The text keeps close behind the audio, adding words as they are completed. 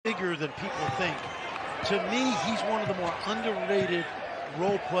than people think. To me, he's one of the more underrated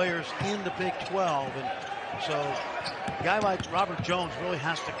role players in the Big 12. And so a guy like Robert Jones really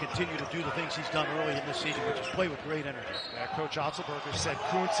has to continue to do the things he's done early in this season, which is play with great energy. Yeah, Coach Otzelberger said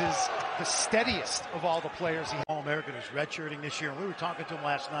Kuntz is the steadiest of all the players. All-American who's redshirting this year, and we were talking to him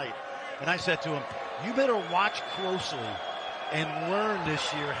last night, and I said to him, you better watch closely and learn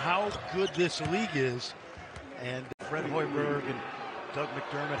this year how good this league is. And Fred Hoiberg and Doug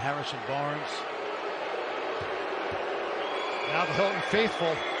McDermott, Harrison Barnes. Now the Hilton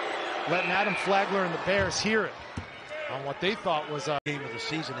faithful letting Adam Flagler and the Bears hear it on what they thought was a game of the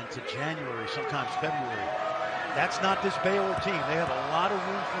season into January, sometimes February. That's not this Baylor team. They have a lot of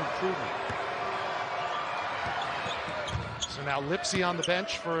room for improvement. So now Lipsy on the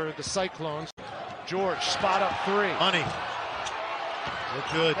bench for the Cyclones. George, spot up three. Money. Look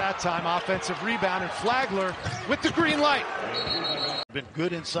good. That time, offensive rebound, and Flagler with the green light. Been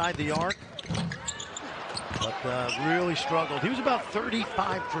good inside the arc, but really struggled. He was about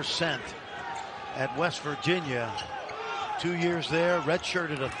 35% at West Virginia. 2 years there,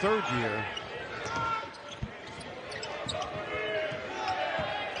 redshirted a third year.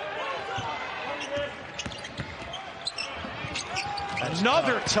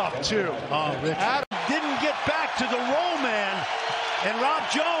 Another tough two. Oh, Rich. Adam didn't get back to the roll man. And Rob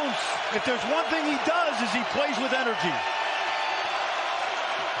Jones, if there's one thing he does, is he plays with energy.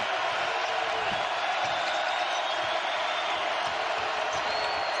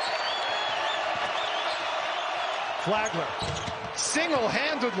 Flagler,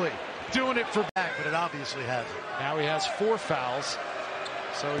 single-handedly doing it for back, but it obviously hasn't. Now he has 4 fouls,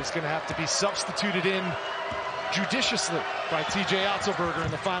 so he's going to have to be substituted in judiciously by T.J. Otzelberger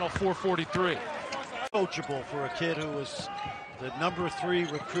in the final 4:43. Coachable for a kid who was the number 3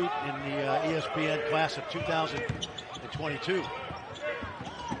 recruit in the ESPN class of 2022.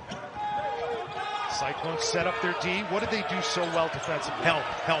 Cyclones set up their D. What did they do so well defensively?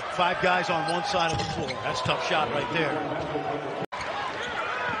 Help. 5 guys on one side of the floor. That's a tough shot right there.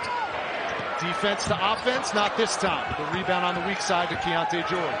 Defense to offense, not this time. The rebound on the weak side to Keontae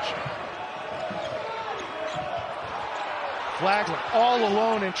George. Flagler all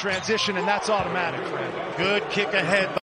alone in transition, and that's automatic. Good kick ahead.